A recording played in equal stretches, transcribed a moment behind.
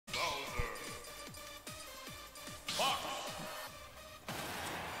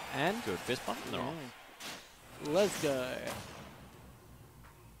And good fist bump. No. Let's go.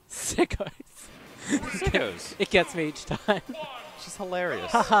 Sickos. Sickos. It gets me each time. She's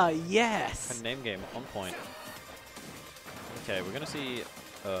hilarious. Haha, yes. Her name game on point. Okay, we're gonna see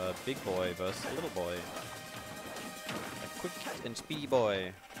a big boy versus a little boy. A quick and speedy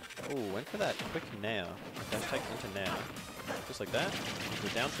boy. Ooh, went for that quick now. Dash take into now. Just like that. The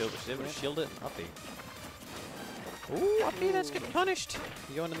down tilt, which is able to shield it and uppy. Ooh, uppy, that's getting punished.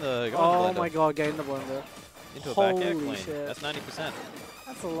 You're going in the Oh blender. my god, getting the blender. Into a back air Holy clean. shit. That's 90%.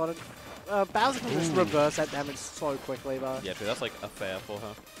 That's a lot of... Bowser can just reverse that damage so quickly, but... Yeah, dude, that's like a fair for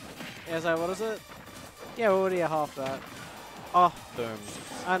her. Yeah, so what is it? Yeah, we're already at half that. Oh, Boom.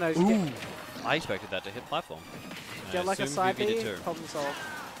 I know. Get, I expected that to hit platform. get like a assumed side Vivi B, did too. problem solved.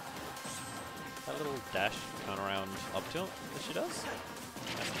 That little dash turn around up tilt that she does.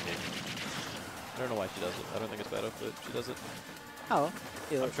 That's the hit. I don't know why she does it. I don't think it's better, but she does it. Oh,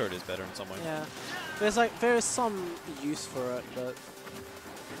 yeah. I'm sure it is better in some way. Yeah. There is some use for it, but...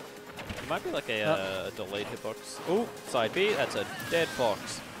 It might be like a delayed hitbox. Ooh, side B, that's a dead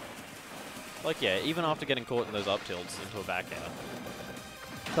fox. Like, yeah, even after getting caught in those up tilts into a back air.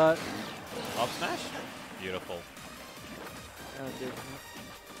 But... Up smash? Beautiful. Dude.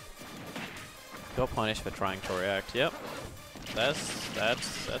 Got punished for trying to react. Yep. That's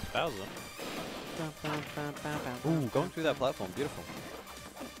Bowser. Ooh, going through that platform. Beautiful.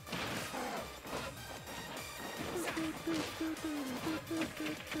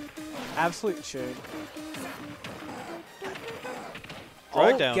 Absolute tune.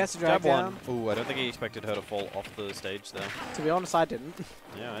 Drag down. Gets dragged down. Ooh, I don't think he expected her to fall off the stage there. To be honest, I didn't.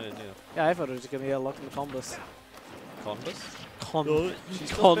 Yeah, I didn't either. Yeah, I thought it was going to get locked in the combos. Combus?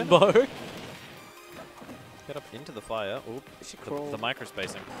 She's Combo. Get up into the fire. Oop. She The crawled.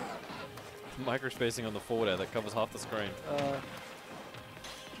 microspacing. Microspacing on the forward air that covers half the screen.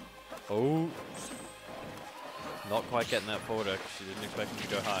 Oh. Not quite getting that forward air 'cause she didn't expect him to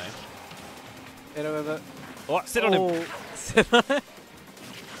go high. Hit her with it. Oh, sit on him! Sit on it.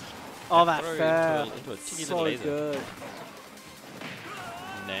 Oh, that Throw fair. into a cheeky So little laser. good.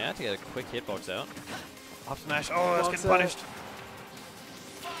 Now to get a quick hitbox out. Up smash. Oh, that's getting Box punished.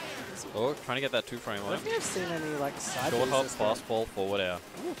 Oh, trying to get that 2-frame I on don't him. think I've seen any like side Short beats hop, this game. fast fall, forward air.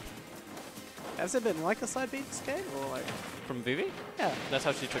 Has it been like a side beat this game or like? From Vivi? Yeah. That's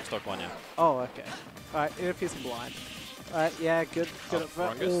how she took stock 1, yeah. Oh, okay. All right, it appears blind. All right, yeah, good Up at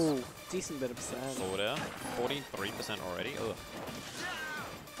that. Rungus. Ooh, decent bit of percent. Forward air. 43% already. Ugh.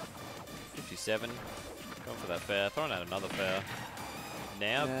 57. Going for that fair. Throwing out another fair.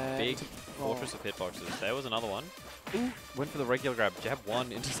 Now, big fortress of hitboxes. There was another one. Ooh. Went for the regular grab. Jab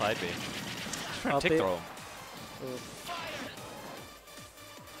 1 into side B. Trying to tick throw him.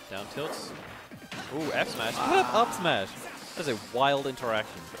 Down tilts. Ooh, F smash. Up smash. That's a wild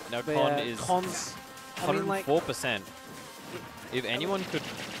interaction. Now, But Con yeah, is Con's. I mean, like, 104%. If anyone could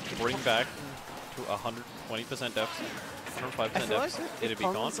bring back to 120% deficit, 105% deficit, it'd be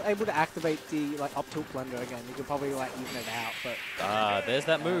Con. Con's able to activate the like up tilt blender again, you could probably like even it out. But There's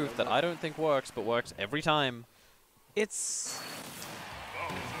that move that I don't think works, but works every time. it's,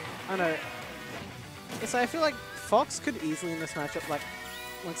 I don't know. It's I feel like Fox could easily in this matchup like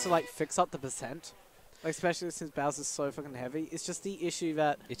wants to like fix up the percent, like especially since Bowser's so fucking heavy. It's just the issue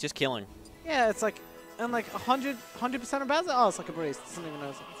that It's just killing. yeah, it's like and like 100% of Bowser. Oh, it's like a breeze. Doesn't even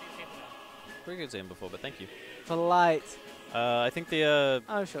know. Pretty good seeing before, but thank you. For light. I think the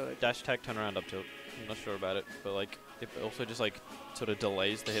I'm sure. dash attack turnaround up tilt. I'm not sure about it, but like it also just like sort of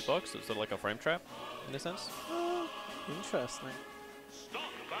delays the hitbox. So it's sort of like a frame trap in a sense. Interesting.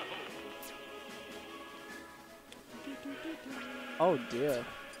 Oh dear.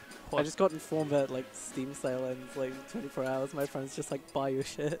 What? I just got informed that like Steam sale ends like 24 hours. My friends just like buy your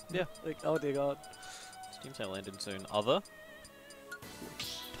shit. Yeah. Like, oh dear god. Steam sale ended soon. Other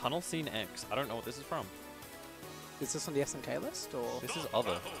Tunnel Scene X. I don't know what this is from. Is this on the SNK list or? This is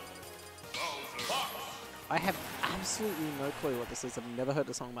Other. I have absolutely no clue what this is. I've never heard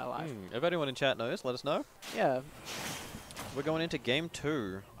the song in my life. If anyone in chat knows, let us know. Yeah. We're going into game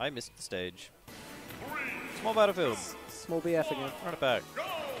 2. I missed the stage. Small battlefield. Small BF again. Run it back.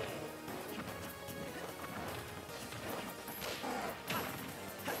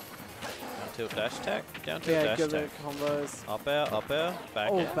 Down tilt dash attack. Down tilt Yeah, dash good attack. combos. Up air,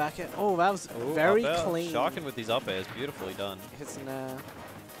 back air. Oh, back it. Oh, that was Ooh, very up air. clean. Sharking with these up airs. Beautifully done. Hits in a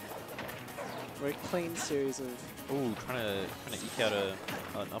very clean series of. Ooh, trying to eke out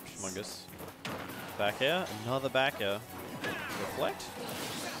an up humongous. Back air. Another back air. Reflect.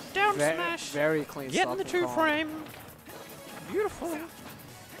 Down smash. Very clean Get stuff in the from 2-frame. Beautiful.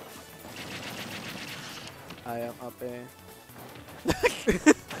 I am up there.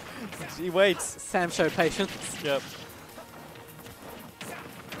 He waits. Sam show patience. Yep.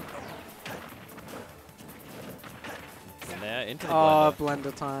 And there, into the Oh, blender.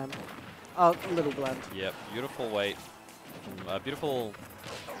 blender time. Oh, little blend. Yep, beautiful wait. Beautiful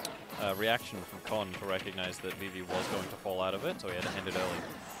reaction from Con to recognize that Vivi was going to fall out of it, so he had to end it early.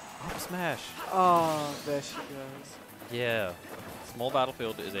 Up smash! Oh, there she goes. Yeah. Small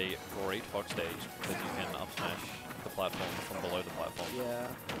Battlefield is a great Fox stage because you can up smash the platform from below the platform. Yeah.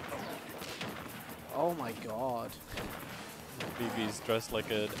 Oh my god. Vivi's dressed like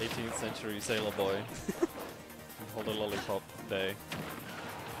an 18th century sailor boy. Hold a lollipop day.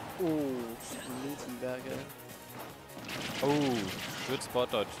 Ooh, meaty burger. Oh, good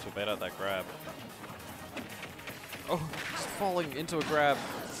spot dodge to bait out that grab. Oh, just falling into a grab.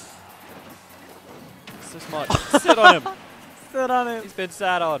 So smart. Sit on him. Sit on him. He's been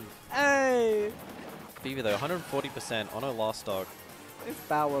sat on. Hey. Vivi though, 140% on her last stock. It's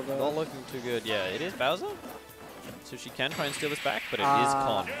Bauer though. Not looking too good. Yeah, it is Bowser. So she can try and steal this back, but it is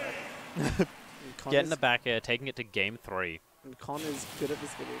Con. Getting the back air, taking it to game 3. And Con is good at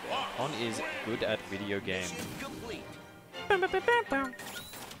this video game. Con is good at video games.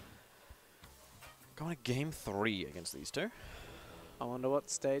 Going to game 3 against these two. I wonder what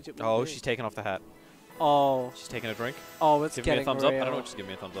stage it will Oh, be. she's taking off the hat. Oh. She's taking a drink. Oh, it's Giving me a getting thumbs up. I real. don't know what she's giving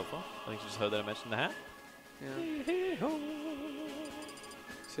me a thumbs up for. I think she just heard that I mentioned the hat. Yeah.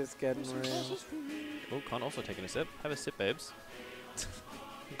 She's getting real. Oh, Con also taking a sip. Have a sip, babes.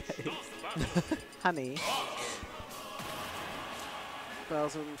 Honey.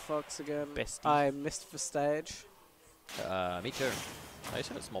 Bowser and Fox again. Bestie. I missed the stage. Me too. I just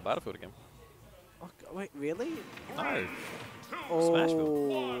had a small Battlefield again. Oh, wait, really? No. Oh,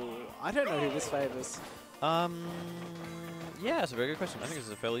 Smashville. I don't know who this favors. Yeah, it's a very good question. I think this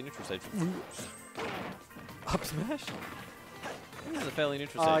is a fairly neutral stage. Up smash? I think this is a fairly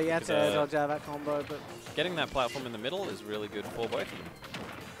neutral stage. Oh, yeah, because, to dodge out that combo, but getting that platform in the middle is really good for both of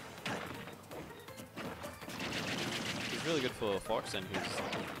them. It's really good for Fox and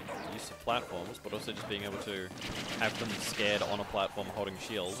who's used to platforms, but also just being able to have them scared on a platform holding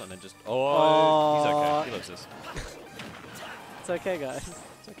shields and then just... Oh, he's okay. He loves this. it's okay, guys.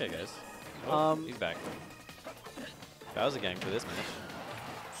 It's okay, guys. Oh, he's back. Bowser gang for this match.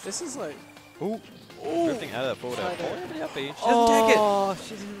 This is like... Ooh. Ooh. Drifting out of that forward air. Tried it. Oh, the up B. She doesn't Oh,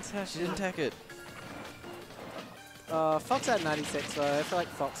 she didn't take tech it. She didn't take it. Fox at 96, so I feel like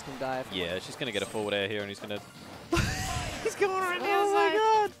Fox can dive. Yeah, she's going to get a forward air here and he's going to... He's going around the outside.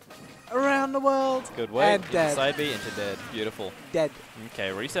 Oh my god. Around the world. Good way. And dead. Side B into dead. Beautiful. Dead.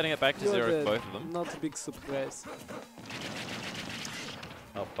 Okay, resetting it back to You're 0 dead. for both of them. Not a big surprise.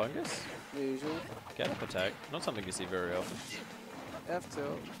 Oh, Bungus. The usual. Get up attack. Not something you see very often. F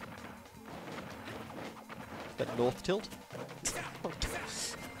tilt. That north tilt?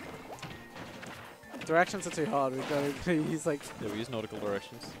 Directions are too hard. We've got to use like... Yeah, we use nautical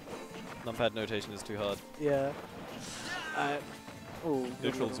directions. Numpad notation is too hard. Yeah. Oh,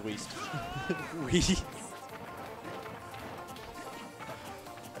 Neutral's Weast. Weast.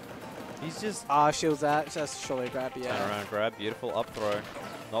 He's just... Shields out. Just surely grab, yeah. Turn around, grab, beautiful up throw.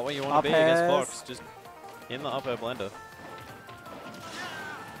 Not what you want Up to be against airs. Fox, just in the up air blender.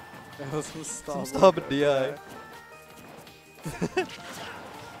 That was some stubborn. Some stubborn DI.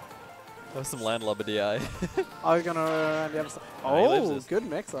 That was some landlubber DI. I was gonna around the other side. No, he lives Oh, this. good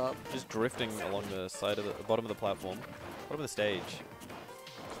mix up. Just drifting along the side of the bottom of the platform. Bottom of the stage.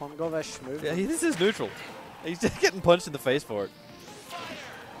 Congo that schmoove. Yeah, this is neutral. He's just getting punched in the face for it.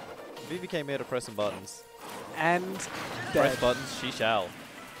 Vivi came here to press some buttons. And Press dead. buttons, she shall.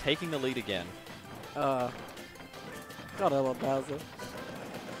 Taking the lead again. God, I love Bowser.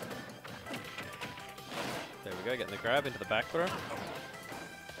 There we go, getting the grab into the back throw.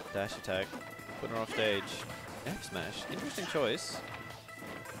 Dash attack, putting her off stage. F smash, interesting choice.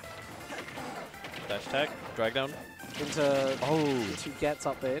 Dash attack, drag down. Into gets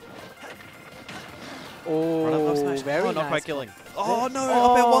up there. Run up, up Oh, smash. very Oh, not nice. quite killing. Oh no,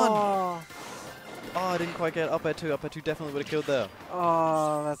 up air 1! Oh, Oh, I didn't quite get up air 2. Up air 2 definitely would have killed there.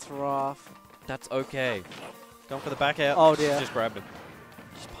 oh, that's rough. That's okay. Going for the back air. Oh, dear. Just grabbed him.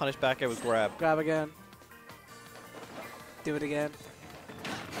 Just punish back air with grab. Grab again. Do it again.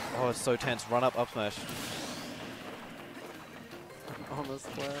 Oh, it's so tense. Run up, up smash. On the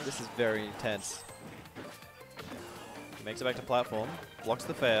square. This is very tense. He makes it back to platform. Blocks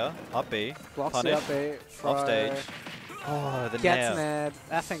the fair. Up B. Blocks Punish. the up B. Off stage. Oh, the Gets nair. mad.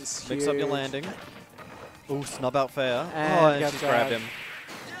 That thing's huge. Mix up your landing. Ooh, snub out fair. And Oh, and gets she's grabbed grabbed. him.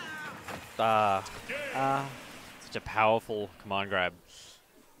 Ah, Ah, such a powerful command grab.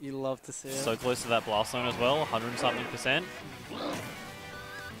 you love to see it. So close to that blast zone as well, 100-something%.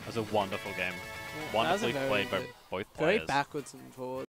 was a wonderful game. Well, that was a Wonderfully very played by good- both Very players. backwards and forwards.